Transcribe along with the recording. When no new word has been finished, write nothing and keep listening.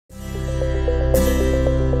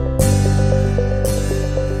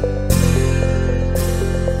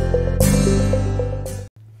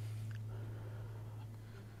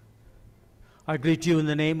I greet you in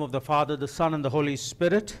the name of the Father, the Son, and the Holy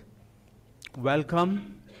Spirit.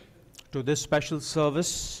 Welcome to this special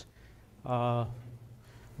service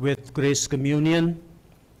with Grace Communion,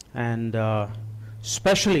 and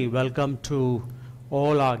especially welcome to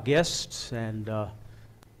all our guests. And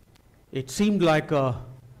it seemed like a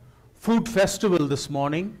food festival this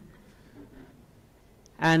morning,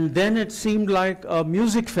 and then it seemed like a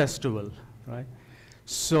music festival, right?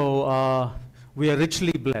 So we are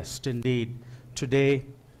richly blessed indeed today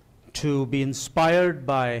to be inspired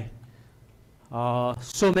by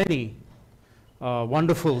so many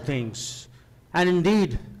wonderful things. And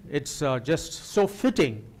indeed, it's just so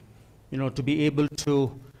fitting, to be able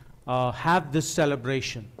to have this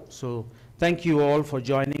celebration. So thank you all for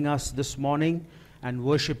joining us this morning and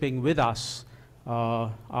worshiping with us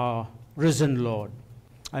our risen Lord.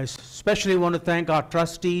 I especially want to thank our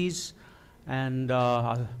trustees and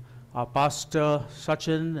our pastor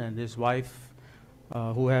Sachin and his wife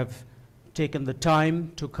who have taken the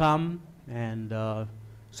time to come and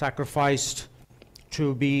sacrificed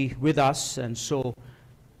to be with us. And so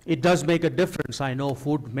it does make a difference. I know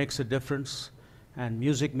food makes a difference and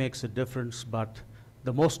music makes a difference, but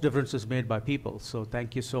the most difference is made by people. So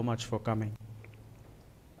thank you so much for coming.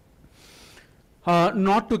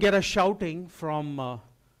 Not to get a shouting from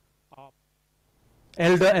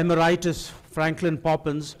Elder Emeritus Franklin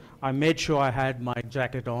Poppins, I made sure I had my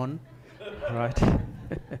jacket on, right?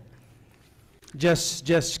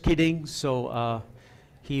 Just kidding. So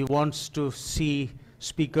he wants to see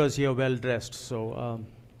speakers here well dressed. So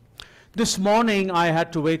this morning I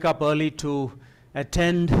had to wake up early to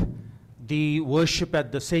attend the worship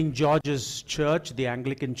at the St. George's Church, the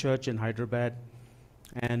Anglican Church in Hyderabad,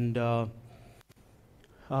 and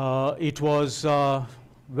it was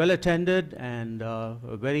well attended and a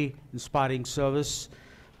very inspiring service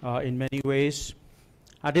in many ways.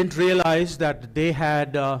 I didn't realize that they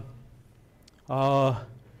had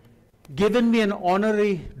given me an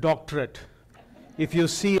honorary doctorate. If you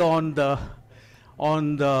see on the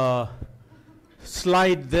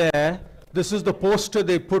slide there, this is the poster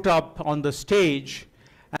they put up on the stage,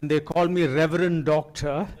 and they call me Reverend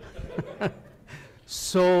Doctor.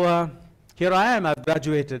 So here I am, I've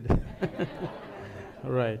graduated.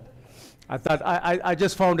 Right. I thought I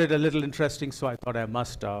just found it a little interesting, so I thought I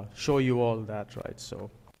must show you all that, right? So,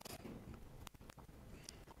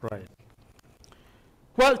 right.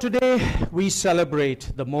 Well, today we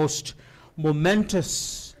celebrate the most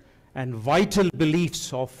momentous and vital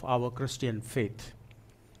beliefs of our Christian faith,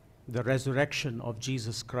 the resurrection of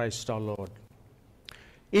Jesus Christ our Lord.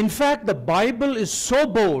 In fact, the Bible is so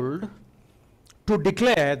bold to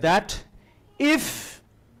declare that if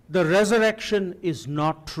the resurrection is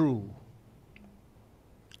not true,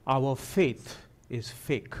 our faith is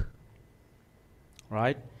fake,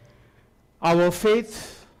 right? Our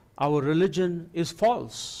faith, our religion is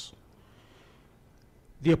false.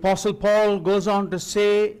 The Apostle Paul goes on to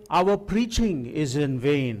say, our preaching is in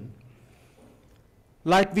vain.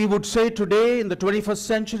 Like we would say today in the 21st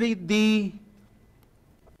century, the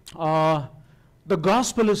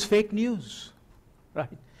gospel is fake news, right?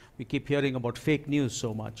 We keep hearing about fake news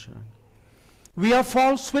so much. We are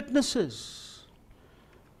false witnesses.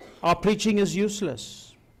 Our preaching is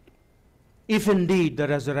useless if indeed the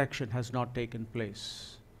resurrection has not taken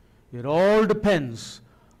place. It all depends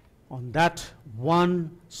on that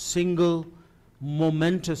one single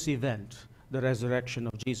momentous event, the resurrection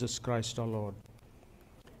of Jesus Christ our Lord.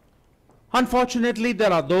 Unfortunately,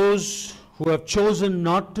 there are those who have chosen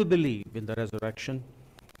not to believe in the resurrection,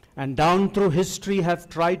 and down through history have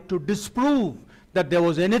tried to disprove that there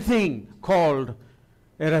was anything called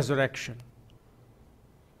a resurrection.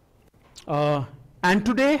 And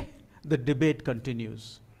today, the debate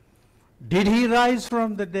continues. Did he rise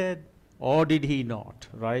from the dead or did he not,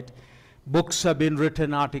 right? Books have been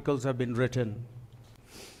written, articles have been written.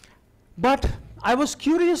 But I was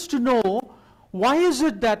curious to know, why is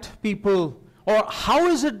it that people, or how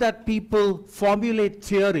is it that people formulate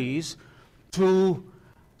theories to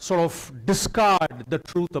sort of discard the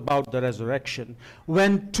truth about the resurrection,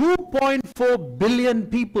 when 2.4 billion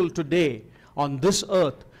people today on this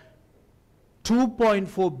earth,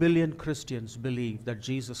 2.4 billion Christians believe that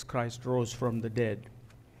Jesus Christ rose from the dead.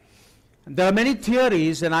 And there are many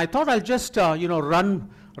theories, and I thought I'll just run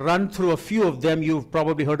through a few of them. You've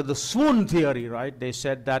probably heard of the swoon theory, right? They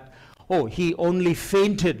said that, oh, he only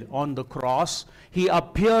fainted on the cross. He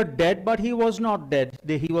appeared dead, but he was not dead.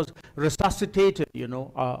 He was resuscitated,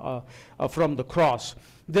 from the cross.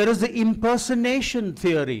 There is the impersonation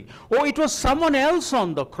theory. Oh, it was someone else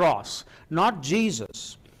on the cross, not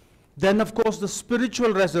Jesus. Then, of course, the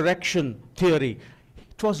spiritual resurrection theory.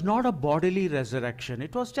 it was not a bodily resurrection.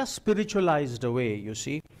 It was just spiritualized away, you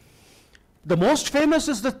see. The most famous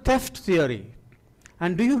is the theft theory.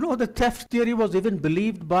 And do you know the theft theory was even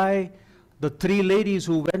believed by the three ladies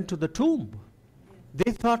who went to the tomb?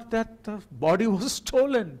 They thought that the body was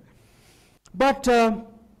stolen. But,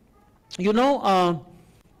 you know,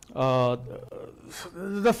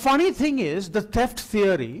 the funny thing is, the theft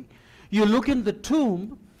theory, you look in the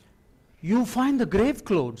tomb, you find the grave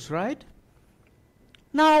clothes, right?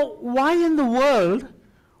 Now, why in the world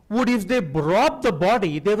would, if they rob the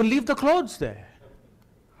body, they will leave the clothes there,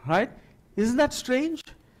 right? Isn't that strange,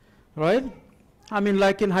 right? I mean,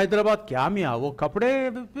 like in Hyderabad, kya miya, wo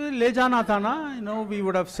kapde le jana tha na, you know, we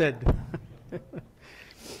would have said.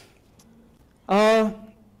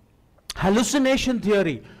 Hallucination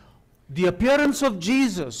theory, the appearance of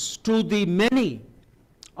Jesus to the many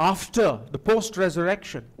after the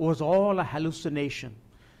post-resurrection was all a hallucination.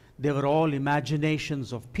 They were all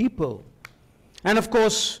imaginations of people. And of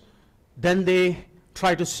course, then they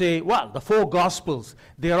try to say, well, the four Gospels,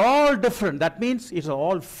 they are all different. That means it's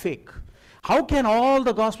all fake. How can all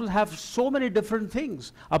the Gospels have so many different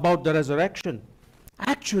things about the resurrection?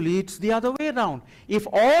 Actually, it's the other way around. If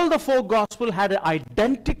all the four Gospels had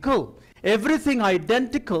identical, everything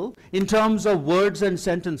identical in terms of words and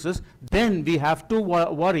sentences, then we have to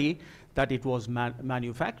worry that it was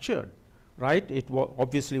manufactured, right? It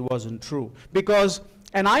obviously wasn't true. Because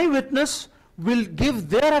an eyewitness will give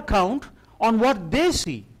their account on what they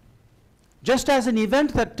see. Just as an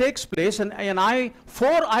event that takes place,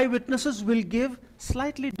 four eyewitnesses will give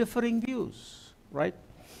slightly differing views, right?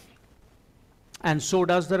 And so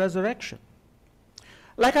does the resurrection.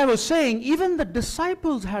 Like I was saying, even the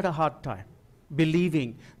disciples had a hard time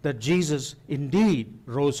believing that Jesus indeed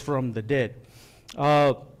rose from the dead.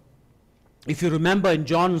 If you remember in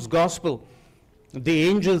John's Gospel, the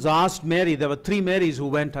angels asked Mary, there were three Marys who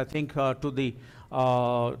went, I think, to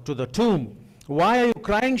the tomb. Why are you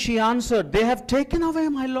crying? She answered, they have taken away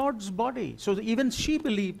my Lord's body. So even she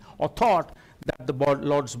believed or thought that the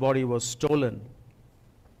Lord's body was stolen.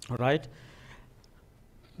 All right?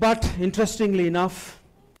 But interestingly enough,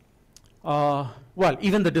 well,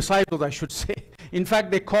 even the disciples, I should say, in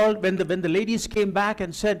fact, they called, when the ladies came back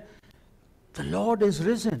and said, the Lord is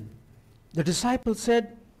risen. The disciples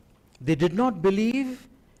said they did not believe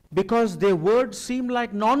because their words seemed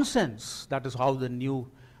like nonsense. That is how the New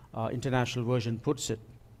International Version puts it.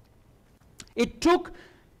 It took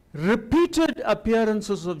repeated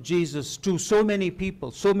appearances of Jesus to so many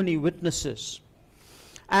people, so many witnesses,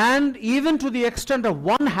 and even to the extent of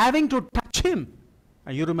one having to touch him.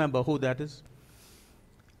 And you remember who that is?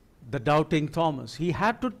 The doubting Thomas. He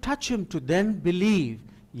had to touch him to then believe,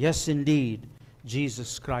 yes, indeed,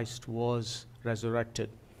 Jesus Christ was resurrected.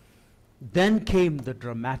 Then came the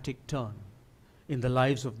dramatic turn in the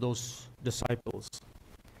lives of those disciples.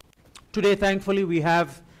 Today, thankfully, we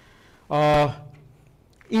have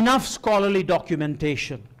enough scholarly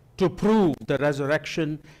documentation to prove the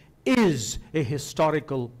resurrection is a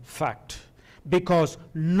historical fact, because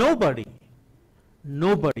nobody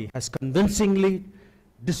has convincingly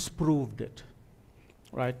disproved it,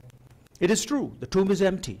 right? It is true, the tomb is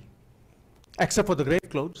empty, except for the grave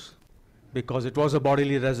clothes, because it was a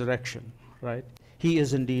bodily resurrection, right? He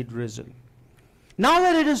is indeed risen. Now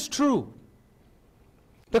that it is true,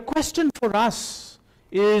 the question for us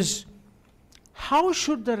is, how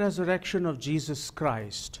should the resurrection of Jesus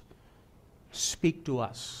Christ speak to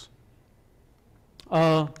us?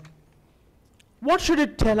 What should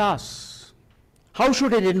it tell us? How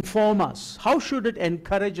should it inform us? How should it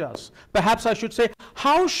encourage us? Perhaps I should say,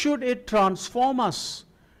 how should it transform us?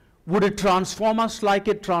 Would it transform us like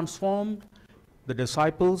it transformed the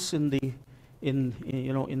disciples in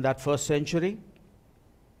that first century?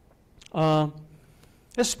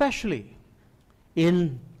 Especially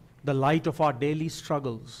in the light of our daily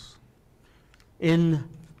struggles, in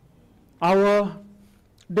our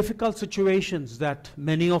difficult situations that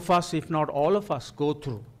many of us, if not all of us, go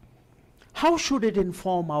through. How should it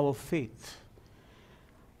inform our faith?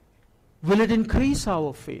 Will it increase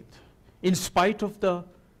our faith in spite of the,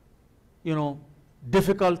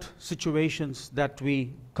 difficult situations that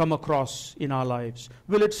we come across in our lives?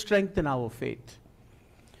 Will it strengthen our faith?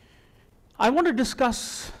 I want to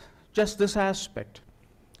discuss just this aspect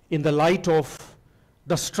in the light of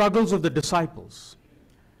the struggles of the disciples.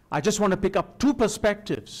 I just want to pick up two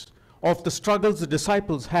perspectives of the struggles the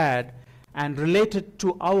disciples had and relate it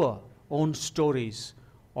to our own stories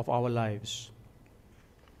of our lives.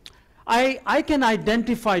 I can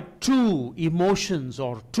identify two emotions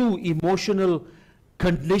or two emotional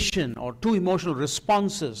condition or two emotional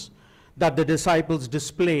responses that the disciples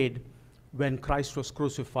displayed when Christ was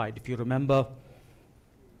crucified. If you remember,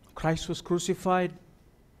 Christ was crucified.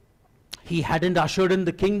 He hadn't ushered in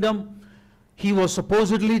the kingdom. He was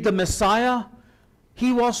supposedly the Messiah.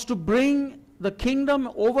 He was to bring the kingdom,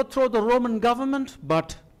 overthrow the Roman government,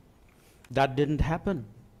 but that didn't happen.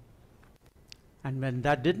 And when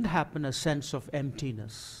that didn't happen, a sense of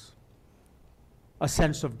emptiness, a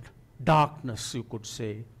sense of darkness, you could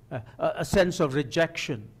say, a sense of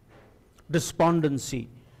rejection, despondency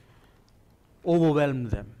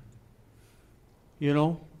overwhelmed them. You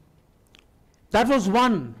know, that was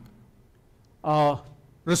one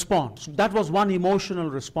response. That was one emotional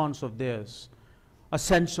response of theirs, a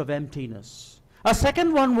sense of emptiness. A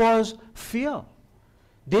second one was fear.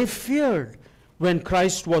 They feared when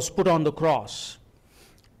Christ was put on the cross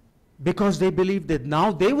because they believed that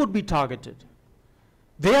now they would be targeted.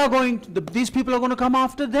 These people are going to come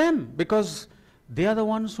after them because they are the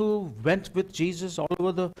ones who went with Jesus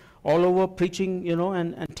all over preaching,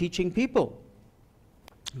 and teaching people.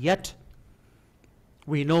 Yet,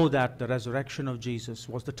 we know that the resurrection of Jesus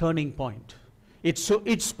was the turning point. It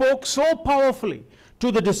spoke so powerfully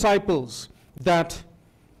to the disciples that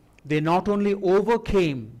they not only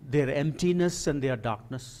overcame their emptiness and their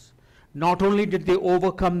darkness, not only did they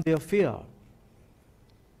overcome their fear,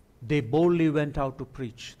 they boldly went out to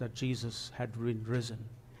preach that Jesus had been risen.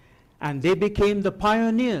 And they became the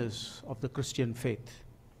pioneers of the Christian faith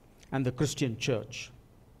and the Christian church.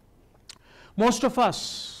 Most of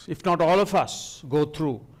us, if not all of us, go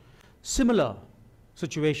through similar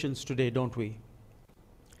situations today, don't we?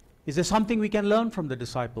 Is there something we can learn from the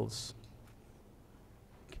disciples?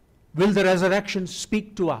 Will the resurrection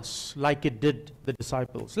speak to us like it did the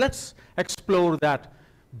disciples? Let's explore that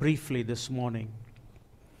briefly this morning.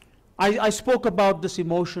 I spoke about this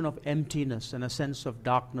emotion of emptiness and a sense of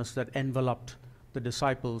darkness that enveloped the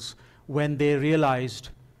disciples when they realized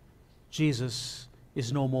Jesus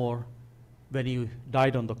is no more when he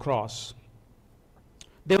died on the cross.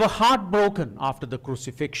 They were heartbroken after the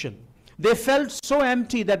crucifixion. They felt so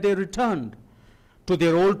empty that they returned to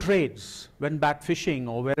their old trades, went back fishing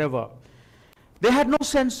or wherever. They had no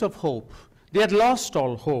sense of hope. They had lost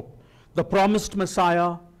all hope. The promised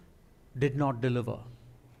Messiah did not deliver.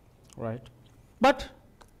 Right? But,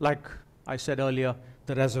 like I said earlier,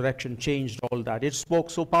 the resurrection changed all that. It spoke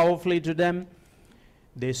so powerfully to them.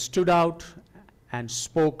 They stood out and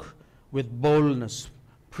spoke with boldness,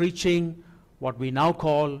 preaching what we now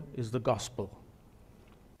call is the gospel.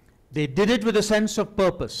 They did it with a sense of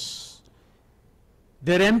purpose.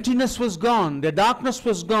 Their emptiness was gone. Their darkness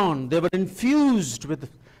was gone. They were infused with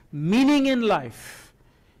meaning in life,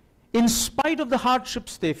 in spite of the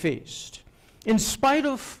hardships they faced, in spite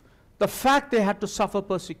of the fact they had to suffer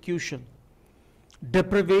persecution,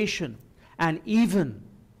 deprivation, and even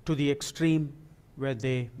to the extreme where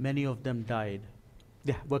many of them died.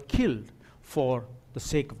 They were killed for the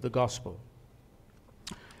sake of the gospel.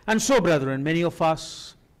 And so, brethren, many of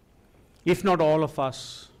us, if not all of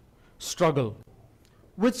us, struggle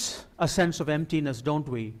with a sense of emptiness, don't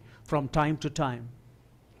we, from time to time.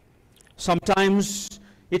 Sometimes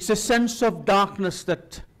it's a sense of darkness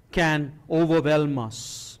that can overwhelm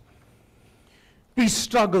us. We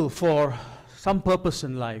struggle for some purpose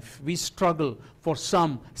in life. We struggle for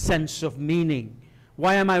some sense of meaning.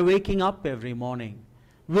 Why am I waking up every morning?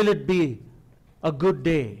 Will it be a good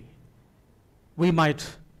day? We might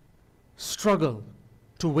struggle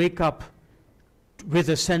to wake up with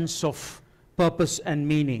a sense of purpose and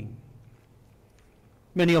meaning.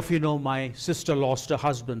 Many of you know my sister lost a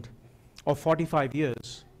husband of 45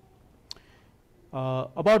 years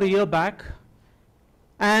about a year back,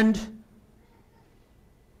 and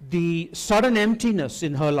the sudden emptiness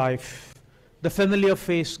in her life, the familiar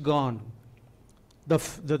face gone, the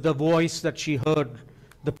voice that she heard,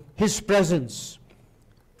 his presence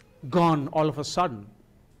gone all of a sudden.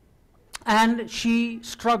 And she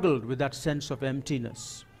struggled with that sense of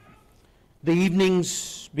emptiness. The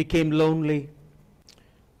evenings became lonely.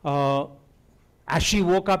 As she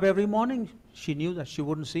woke up every morning, she knew that she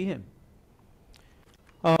wouldn't see him.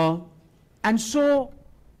 And so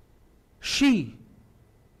she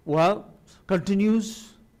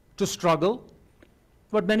continues to struggle,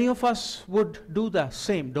 but many of us would do the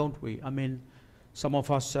same, don't we? I mean, some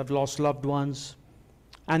of us have lost loved ones,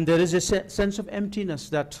 and there is a sense of emptiness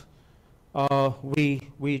that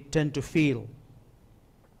we tend to feel.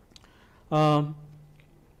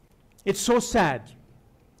 It's so sad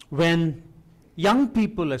when young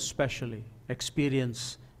people especially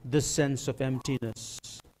experience this sense of emptiness,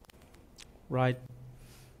 right?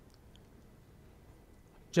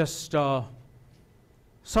 Just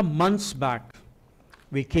some months back,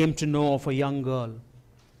 we came to know of a young girl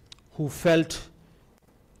who felt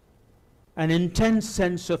an intense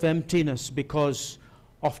sense of emptiness because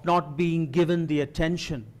of not being given the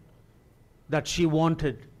attention that she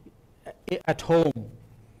wanted at home.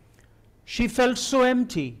 She felt so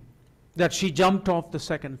empty that she jumped off the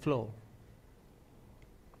second floor.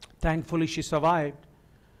 Thankfully, she survived.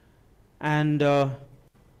 And,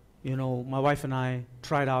 my wife and I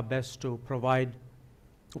tried our best to provide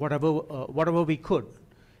whatever we could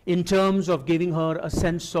in terms of giving her a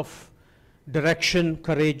sense of direction,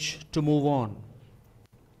 courage to move on.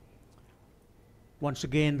 Once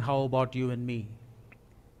again, how about you and me?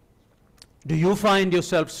 Do you find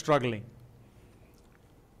yourself struggling?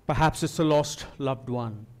 Perhaps it's a lost loved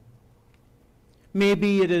one.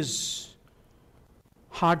 Maybe it is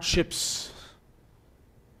hardships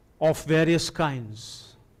of various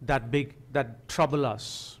kinds that trouble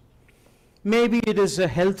us. Maybe it is a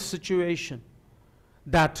health situation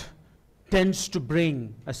that tends to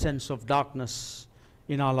bring a sense of darkness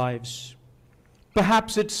in our lives.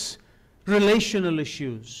 Perhaps it's relational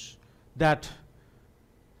issues that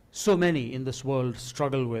so many in this world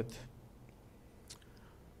struggle with.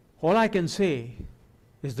 All I can say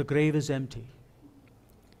is the grave is empty.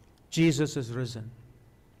 Jesus is risen.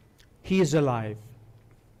 He is alive.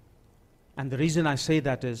 And the reason I say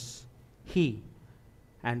that is He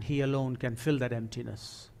and He alone can fill that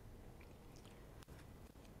emptiness.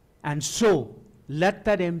 And so, let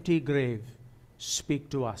that empty grave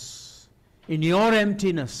speak to us. In your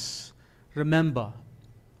emptiness, remember,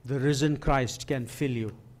 the risen Christ can fill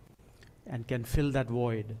you and can fill that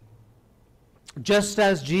void. Just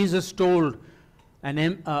as Jesus told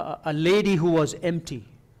a lady who was empty,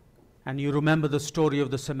 and you remember the story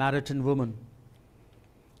of the Samaritan woman,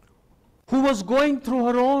 who was going through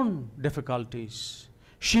her own difficulties.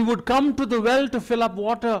 She would come to the well to fill up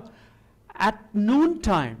water at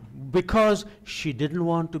noontime because she didn't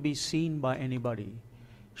want to be seen by anybody.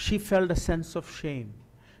 She felt a sense of shame.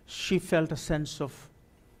 She felt a sense of,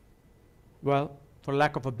 well, for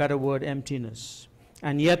lack of a better word, emptiness.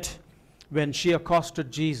 And yet, when she accosted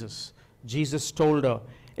Jesus, Jesus told her,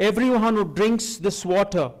 "Everyone who drinks this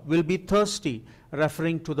water will be thirsty,"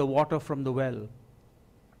 referring to the water from the well.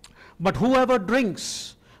 "But whoever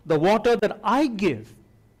drinks the water that I give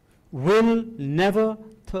will never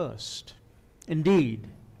thirst. Indeed,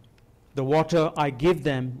 the water I give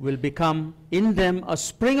them will become in them a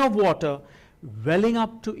spring of water welling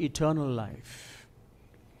up to eternal life."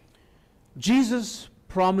 Jesus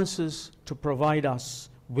promises to provide us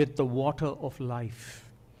with the water of life.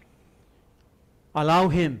 Allow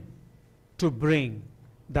Him to bring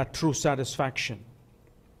that true satisfaction.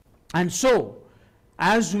 And so,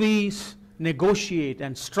 as we negotiate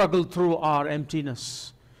and struggle through our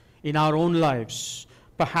emptiness in our own lives,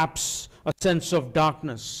 perhaps a sense of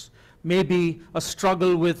darkness, maybe a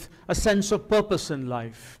struggle with a sense of purpose in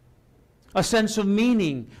life, a sense of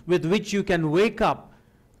meaning with which you can wake up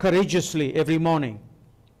courageously every morning,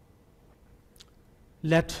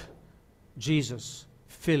 let Jesus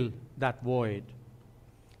fill that void.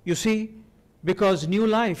 You see, because new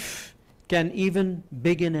life can even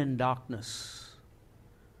begin in darkness.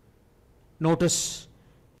 Notice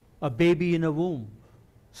a baby in a womb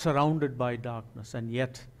surrounded by darkness, and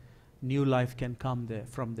yet new life can come there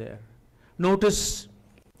from there. Notice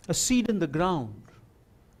a seed in the ground,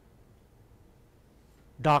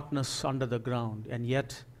 darkness under the ground, and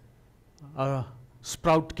yet a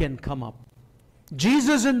sprout can come up.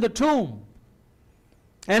 Jesus in the tomb,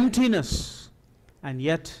 emptiness, and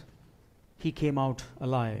yet He came out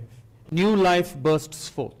alive. New life bursts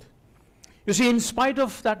forth. You see, in spite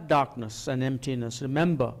of that darkness and emptiness,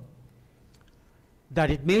 remember that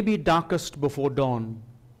it may be darkest before dawn,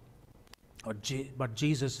 but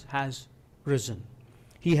Jesus has risen.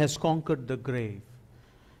 He has conquered the grave.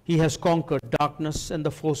 He has conquered darkness and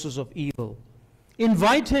the forces of evil.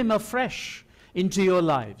 Invite Him afresh into your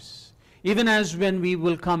lives. Even as when we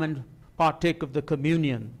will come and partake of the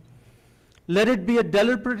communion, let it be a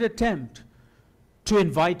deliberate attempt to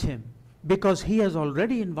invite Him, because He has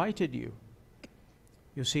already invited you.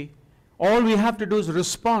 You see, all we have to do is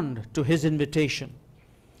respond to His invitation.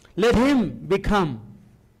 Let Him become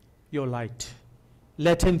your light.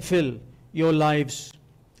 Let Him fill your lives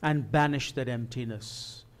and banish that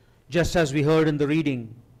emptiness. Just as we heard in the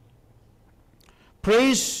reading,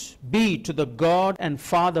 praise be to the God and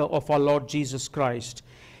Father of our Lord Jesus Christ.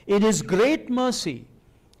 In His great mercy,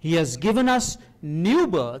 He has given us new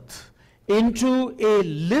birth into a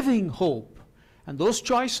living hope. And those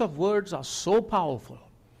choice of words are so powerful.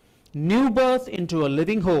 New birth into a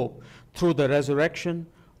living hope through the resurrection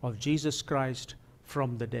of Jesus Christ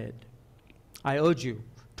from the dead. I urge you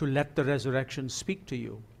to let the resurrection speak to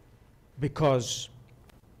you because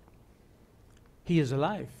He is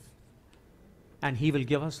alive and He will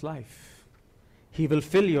give us life. He will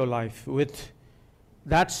fill your life with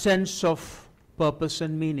that sense of purpose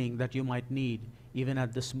and meaning that you might need even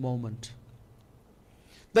at this moment.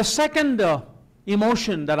 The second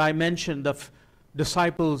emotion that I mentioned the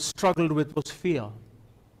disciples struggled with was fear.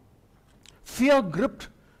 Fear gripped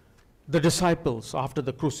the disciples after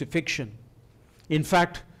the crucifixion. In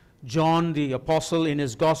fact, John the apostle in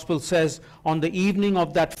his gospel says, on the evening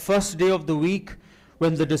of that first day of the week,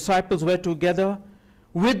 when the disciples were together,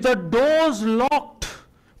 with the doors locked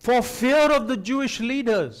for fear of the Jewish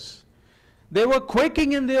leaders, they were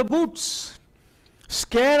quaking in their boots,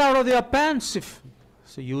 scared out of their pants, if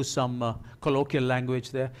so use some colloquial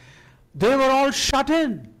language there. They were all shut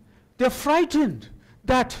in. They're frightened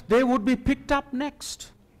that they would be picked up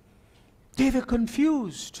next. They were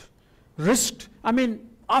confused,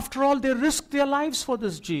 after all, they risked their lives for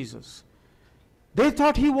this Jesus. They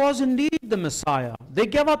thought He was indeed the Messiah. They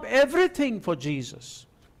gave up everything for Jesus.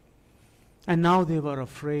 And now they were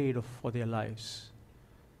afraid for their lives.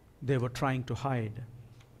 They were trying to hide.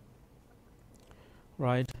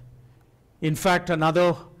 Right? In fact,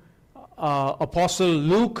 another apostle,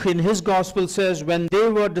 Luke, in his gospel says, when they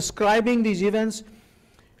were describing these events,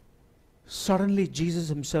 suddenly Jesus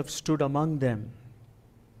Himself stood among them.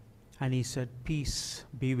 And He said, peace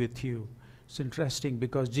be with you. It's interesting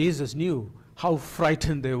because Jesus knew how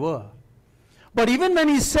frightened they were. But even when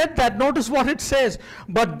He said that, notice what it says.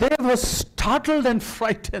 But they were startled and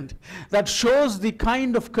frightened. That shows the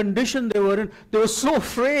kind of condition they were in. They were so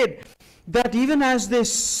afraid that even as they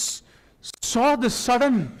saw the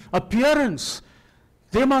sudden appearance,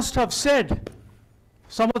 they must have said,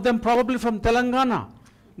 some of them probably from Telangana,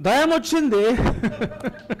 Dayam ochindi.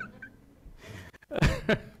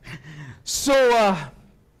 So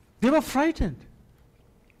they were frightened.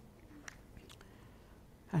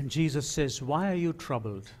 And Jesus says, why are you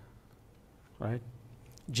troubled? Right?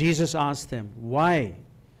 Jesus asked them, why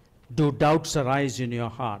do doubts arise in your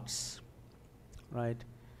hearts? Right?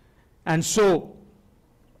 And so,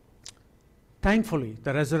 thankfully,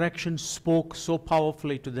 the resurrection spoke so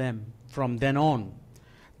powerfully to them from then on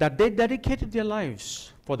that they dedicated their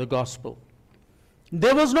lives for the gospel.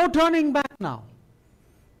 There was no turning back now.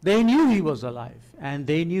 They knew He was alive, and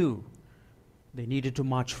they knew they needed to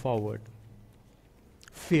march forward.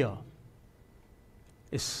 Fear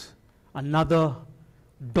is another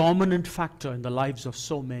dominant factor in the lives of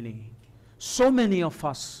so many. So many of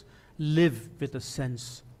us live with a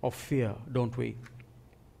sense of fear, don't we?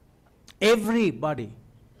 Everybody,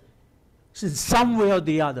 in some way or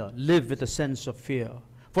the other, live with a sense of fear.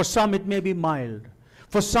 For some it may be mild.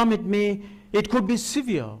 For some it could be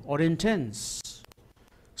severe or intense.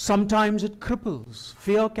 Sometimes it cripples.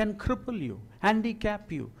 Fear can cripple you,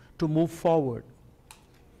 handicap you to move forward.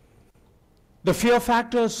 The fear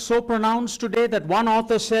factor is so pronounced today that one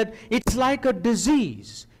author said, it's like a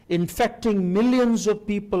disease infecting millions of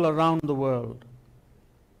people around the world.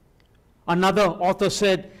 Another author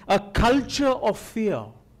said, a culture of fear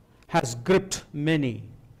has gripped many,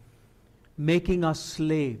 making us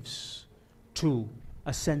slaves to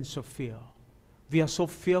a sense of fear. We are so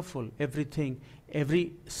fearful,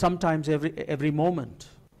 sometimes every moment,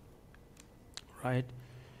 right?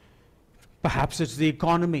 Perhaps it's the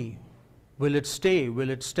economy. Will it stay? Will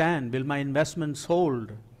it stand? Will my investments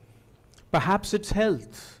hold? Perhaps it's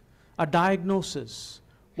health, a diagnosis.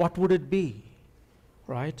 What would it be,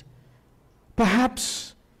 right?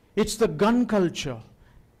 Perhaps it's the gun culture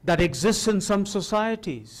that exists in some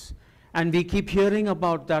societies, and we keep hearing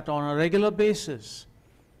about that on a regular basis,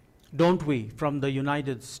 don't we, from the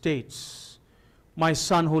United States. My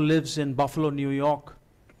son, who lives in Buffalo, New York,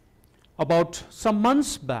 about some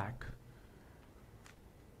months back,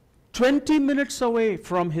 20 minutes away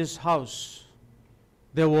from his house,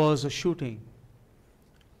 there was a shooting,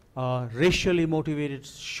 a racially motivated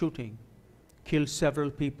shooting, killed several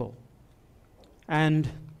people. And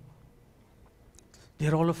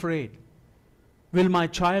they're all afraid. Will my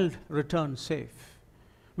child return safe?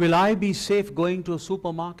 Will I be safe going to a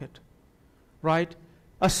supermarket? Right?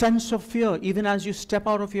 A sense of fear, even as you step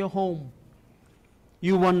out of your home.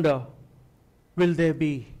 You wonder, will there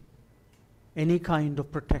be any kind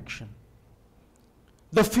of protection?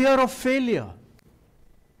 The fear of failure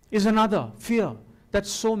is another fear that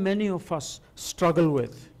so many of us struggle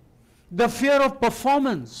with. The fear of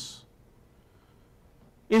performance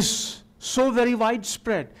is so very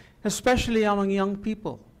widespread, especially among young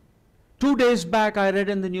people. 2 days back, I read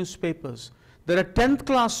in the newspapers that a 10th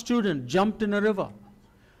class student jumped in a river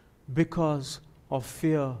because of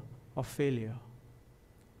fear of failure.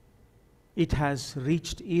 It has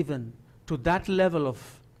reached even to that level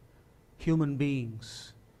of human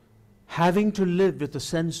beings, having to live with a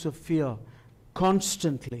sense of fear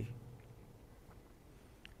constantly.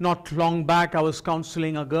 Not long back, I was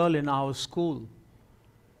counseling a girl in our school,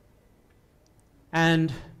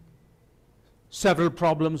 and several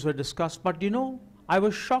problems were discussed. But I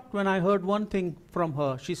was shocked when I heard one thing from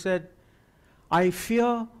her. She said, "I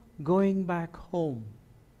fear going back home."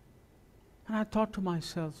 And I thought to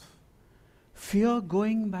myself, fear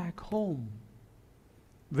going back home,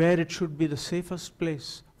 where it should be the safest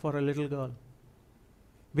place for a little girl.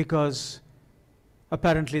 Because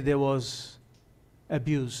apparently there was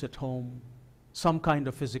abuse at home, some kind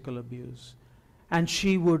of physical abuse. And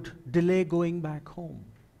she would delay going back home.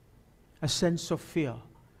 A sense of fear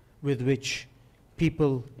with which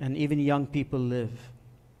people and even young people live.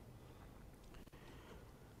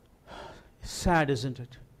 Sad, isn't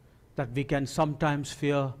it, that we can sometimes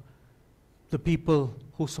fear the people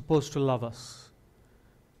who are supposed to love us.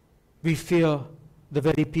 We fear the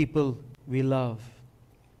very people we love.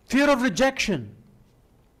 Fear of rejection.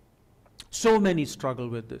 So many struggle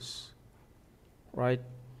with this, right?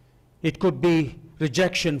 It could be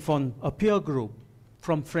rejection from a peer group,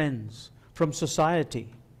 from friends, from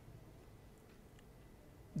society.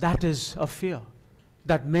 That is a fear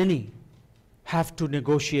that many have to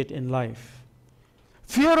negotiate in life.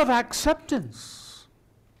 Fear of acceptance.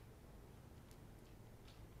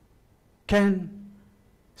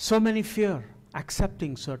 So many fear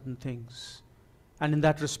accepting certain things. And in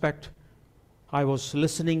that respect, I was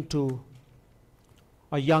listening to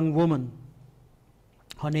a young woman.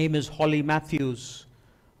 Her name is Holly Matthews,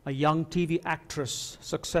 a young TV actress,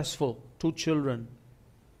 successful, 2 children,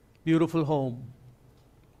 beautiful home.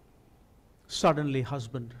 Suddenly,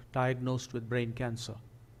 husband diagnosed with brain cancer.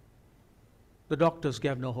 The doctors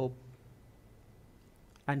gave no hope,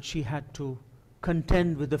 and she had to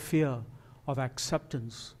contend with the fear of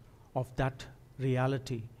acceptance of that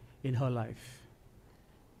reality in her life.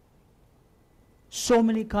 So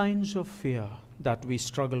many kinds of fear that we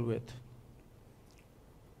struggle with.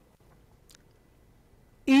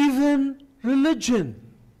 Even religion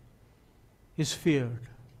is feared.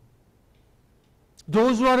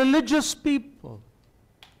 Those who are religious people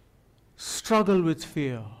struggle with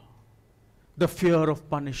fear. The fear of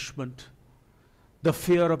punishment, the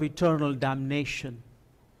fear of eternal damnation,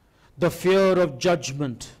 the fear of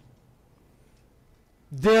judgment.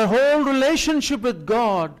 Their whole relationship with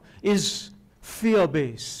God is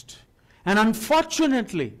fear-based. And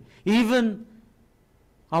unfortunately, even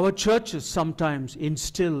our churches sometimes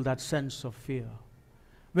instill that sense of fear,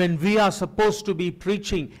 when we are supposed to be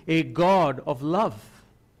preaching a God of love,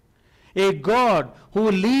 a God who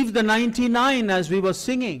will leave the 99, as we were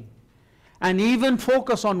singing, and even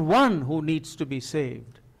focus on one who needs to be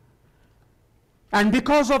saved. And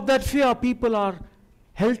because of that fear, people are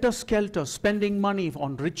helter-skelter, spending money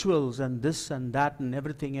on rituals and this and that and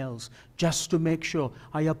everything else, just to make sure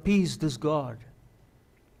I appease this God.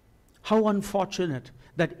 How unfortunate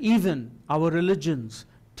that even our religions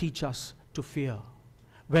teach us to fear,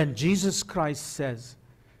 when Jesus Christ says,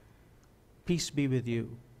 "Peace be with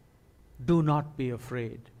you, do not be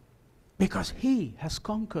afraid," because He has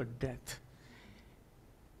conquered death.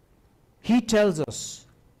 He tells us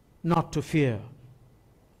not to fear.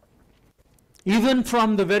 Even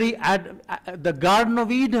from the very the Garden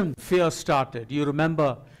of Eden, fear started. You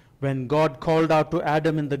remember when God called out to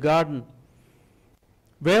Adam in the garden.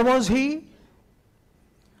 Where was he?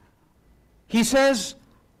 He says,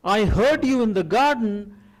 "I heard you in the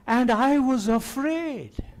garden and I was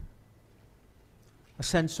afraid." A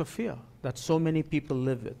sense of fear that so many people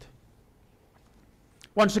live with.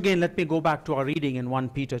 Once again, let me go back to our reading in 1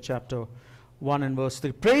 Peter chapter 1 and verse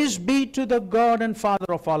 3. "Praise be to the God and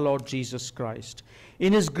Father of our Lord Jesus Christ.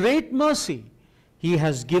 In His great mercy, He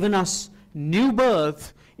has given us new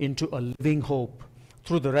birth into a living hope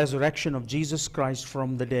through the resurrection of Jesus Christ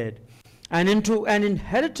from the dead, and into an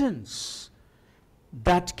inheritance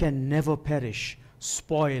that can never perish,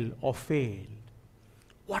 spoil, or fail."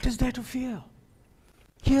 What is there to fear?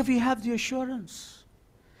 Here we have the assurance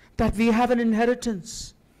that we have an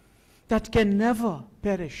inheritance that can never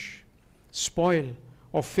perish, spoil,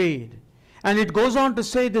 or fade. And it goes on to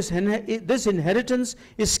say this inheritance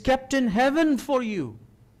is kept in heaven for you,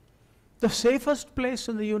 the safest place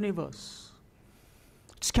in the universe.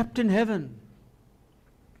 It's kept in heaven.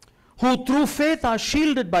 "Who through faith are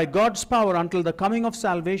shielded by God's power until the coming of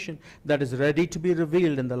salvation that is ready to be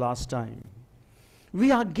revealed in the last time."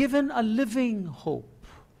 We are given a living hope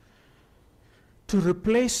to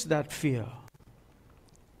replace that fear.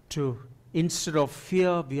 Instead of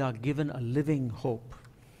fear, we are given a living hope.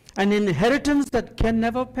 an inheritance that can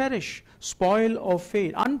never perish, spoil or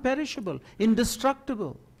fade, unperishable,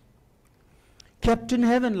 indestructible, kept in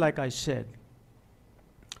heaven, like I said.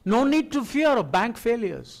 No need to fear of bank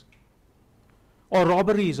failures or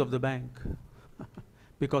robberies of the bank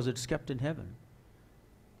because it's kept in heaven.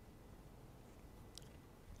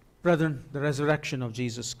 Brethren, the resurrection of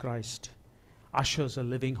Jesus Christ ushers a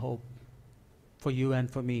living hope for you and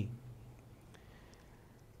for me.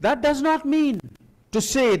 That does not mean to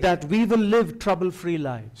say that we will live trouble-free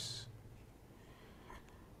lives.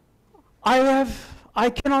 I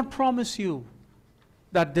cannot promise you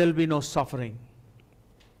that there will be no suffering.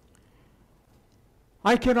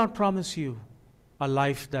 I cannot promise you a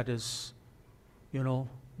life that is,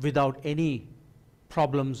 without any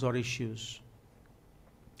problems or issues.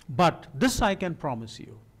 But this I can promise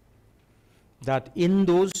you, that in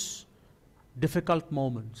those difficult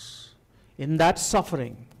moments, in that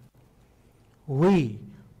suffering, we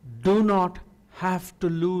do not have to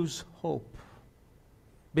lose hope,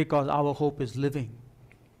 because our hope is living.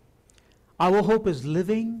 Our hope is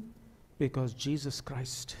living because Jesus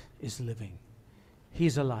Christ is living.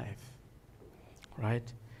 He's alive, right?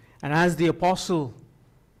 And as the Apostle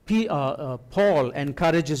Paul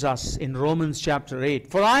encourages us in Romans chapter 8,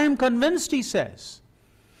 for I am convinced, he says,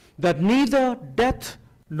 that neither death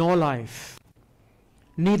nor life,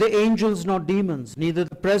 neither angels nor demons, neither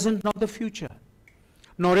the present nor the future,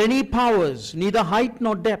 nor any powers, neither height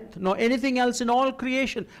nor depth, nor anything else in all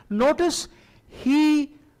creation. Notice,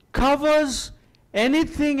 he covers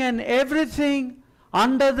anything and everything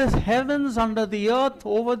under the heavens, under the earth,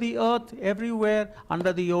 over the earth, everywhere,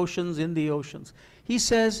 under the oceans, in the oceans. He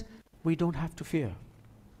says we don't have to fear.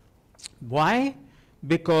 Why?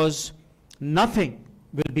 Because nothing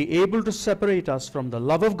will be able to separate us from the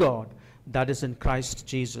love of God that is in Christ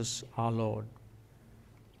Jesus our Lord.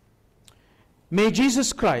 May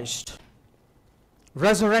Jesus Christ,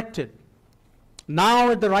 resurrected,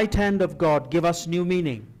 now at the right hand of God, give us new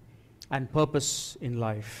meaning and purpose in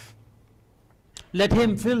life. Let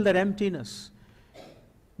him fill that emptiness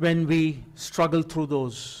when we struggle through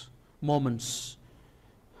those moments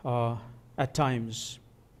at times.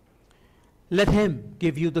 Let him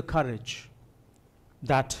give you the courage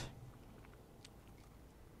that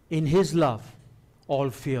in his love all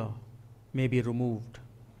fear may be removed.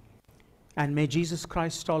 And may Jesus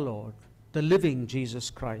Christ our Lord, the living Jesus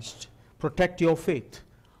Christ, protect your faith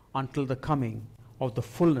until the coming of the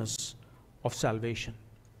fullness of salvation.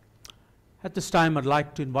 At this time, I'd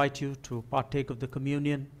like to invite you to partake of the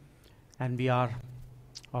communion, and we are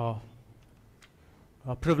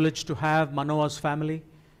privileged to have Manoah's family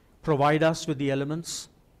provide us with the elements,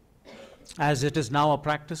 as it is now a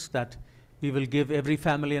practice that we will give every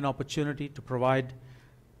family an opportunity to provide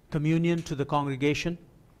communion to the congregation.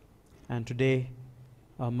 And today,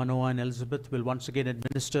 Manoah and Elizabeth will once again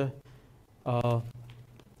administer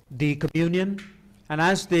the communion. And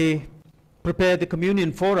as they prepare the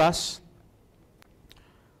communion for us,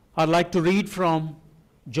 I'd like to read from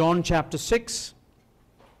John chapter 6,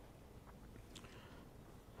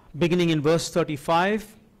 beginning in verse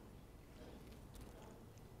 35.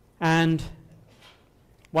 And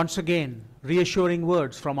once again, reassuring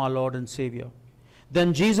words from our Lord and Savior.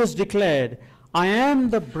 Then Jesus declared, I am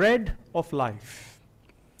the bread of life.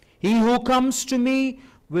 He who comes to me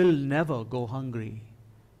will never go hungry.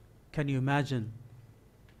 Can you imagine?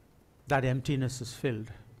 That emptiness is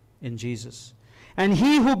filled in Jesus. And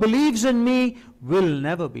he who believes in me will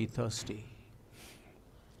never be thirsty.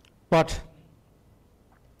 But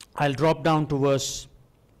I'll drop down to verse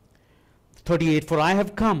 38. For I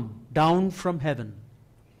have come down from heaven,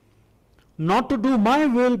 not to do my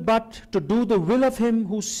will, but to do the will of him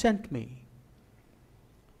who sent me.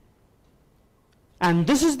 And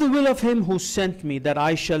this is the will of him who sent me, that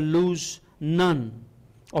I shall lose none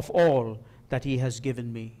of all that he has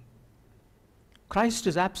given me. Christ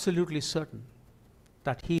is absolutely certain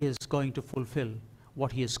that he is going to fulfill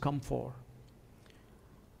what he has come for.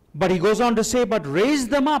 But he goes on to say, but raise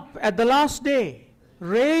them up at the last day.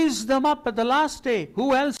 Raise them up at the last day.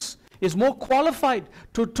 Who else is more qualified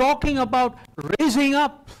to talking about raising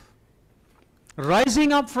up,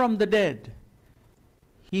 rising up from the dead?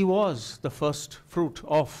 He was the first fruit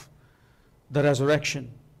of the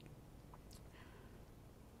resurrection.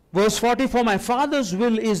 Verse 40, for my Father's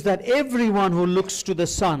will is that everyone who looks to the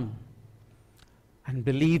Son and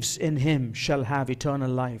believes in him shall have eternal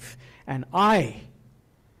life. And I,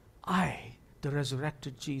 the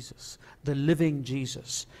resurrected Jesus, the living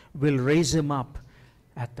Jesus, will raise him up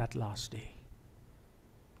at that last day.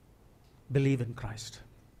 Believe in Christ.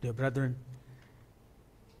 Dear brethren,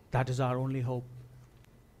 that is our only hope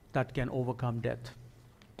that can overcome death.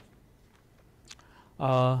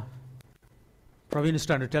 Uh, Praveen is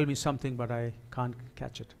trying to tell me something, but I can't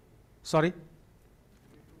catch it. Sorry?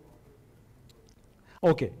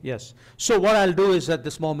 Okay, yes. So what I'll do is at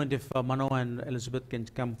this moment, if Mano and Elizabeth can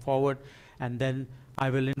come forward, and then I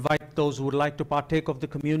will invite those who would like to partake of the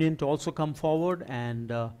communion to also come forward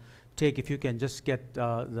and take, if you can just get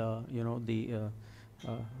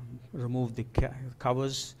remove the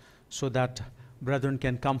covers so that brethren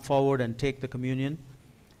can come forward and take the communion.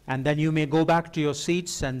 And then you may go back to your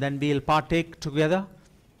seats, and then we'll partake together.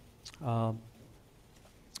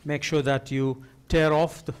 Make sure that you tear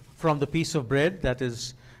off from the piece of bread that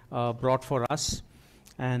is brought for us.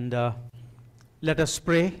 And let us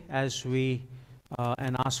pray as we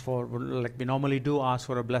and ask for, like we normally do, ask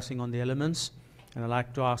for a blessing on the elements. And I'd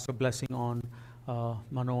like to ask a blessing on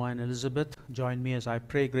Manoah and Elizabeth. Join me as I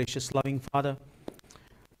pray. Gracious, loving Father,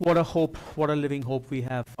 what a hope, what a living hope we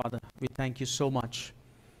have, Father. We thank you so much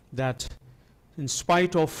that in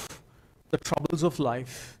spite of the troubles of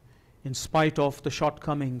life, in spite of the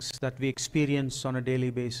shortcomings that we experience on a daily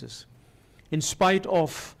basis, in spite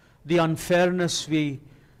of the unfairness we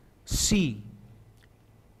see,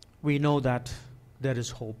 we know that there is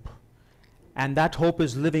hope. And that hope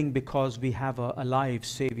is living because we have a alive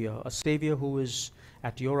Savior, a Savior who is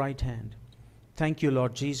at your right hand. Thank you,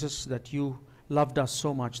 Lord Jesus, that you loved us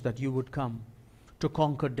so much that you would come to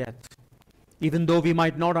conquer death. Even though we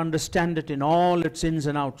might not understand it in all its ins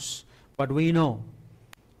and outs, but we know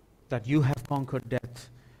that you have conquered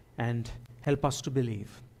death, and help us to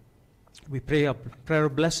believe. We pray a prayer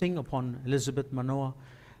of blessing upon Elizabeth, Manoah,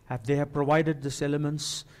 as they have provided these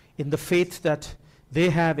elements in the faith that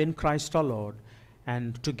they have in Christ our Lord.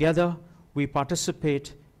 And together we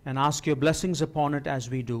participate and ask your blessings upon it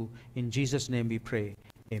as we do. In Jesus' name we pray.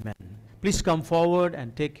 Amen. Please come forward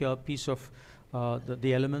and take your piece of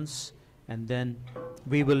the elements, and then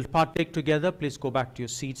we will partake together. Please go back to your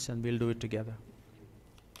seats and we'll do it together.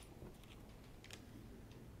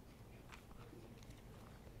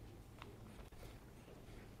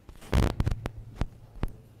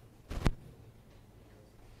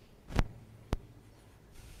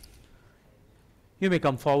 You may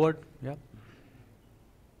come forward. Yeah.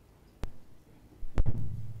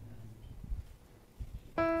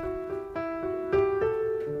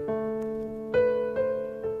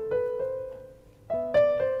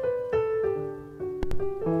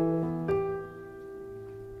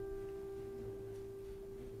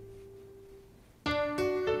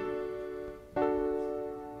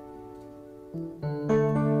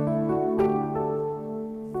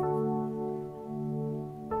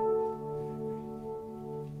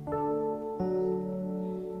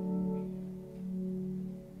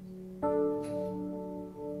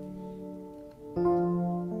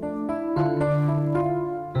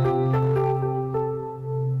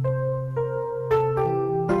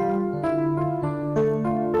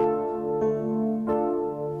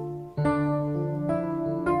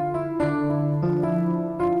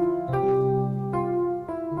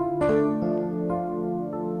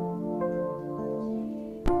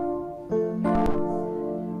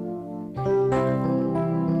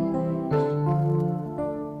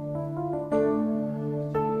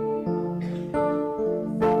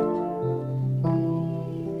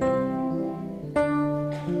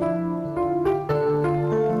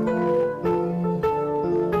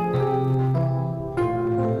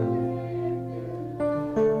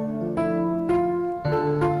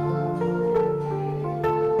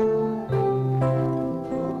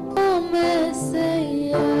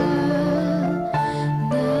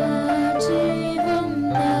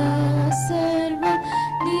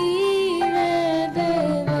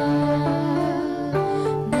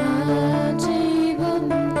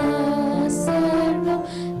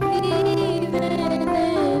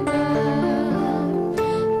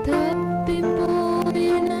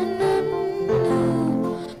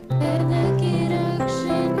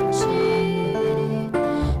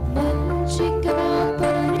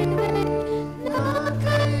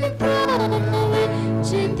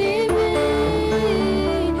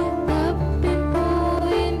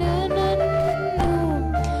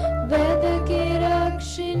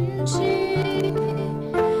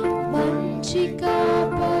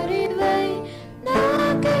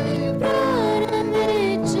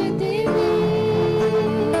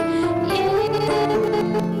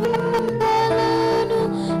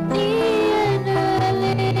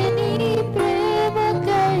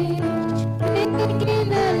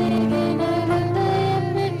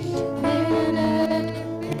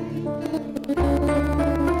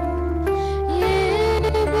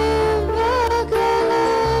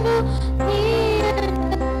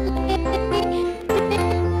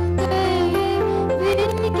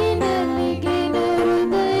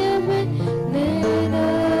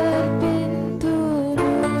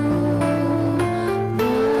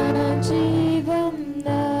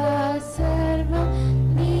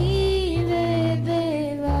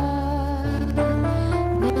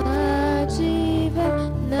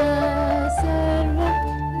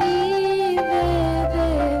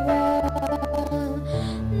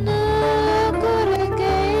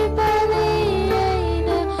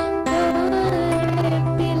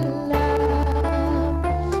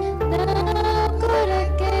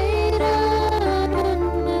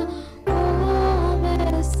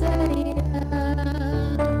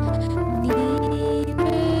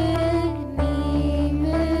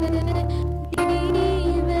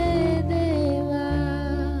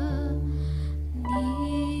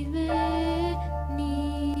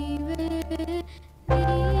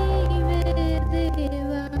 నీవే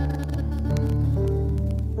దేవా.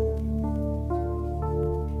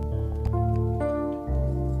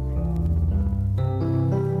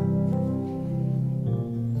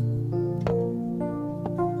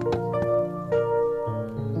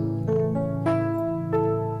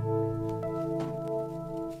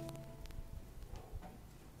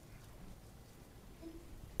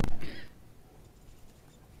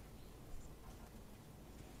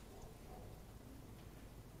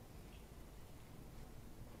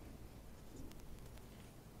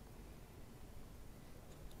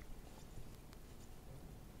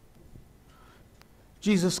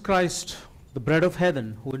 Jesus Christ, the bread of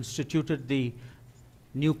heaven, who instituted the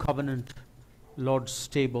new covenant Lord's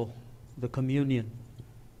table, the communion.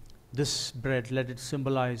 This bread, let it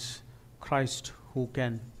symbolize Christ who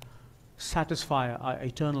can satisfy our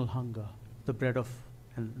eternal hunger, the bread of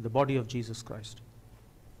and the body of Jesus Christ.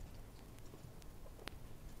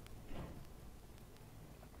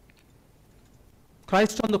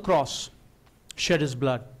 Christ on the cross shed his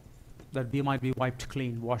blood that we might be wiped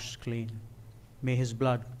clean, washed clean. May his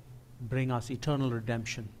blood bring us eternal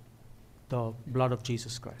redemption, the blood of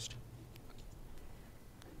Jesus Christ.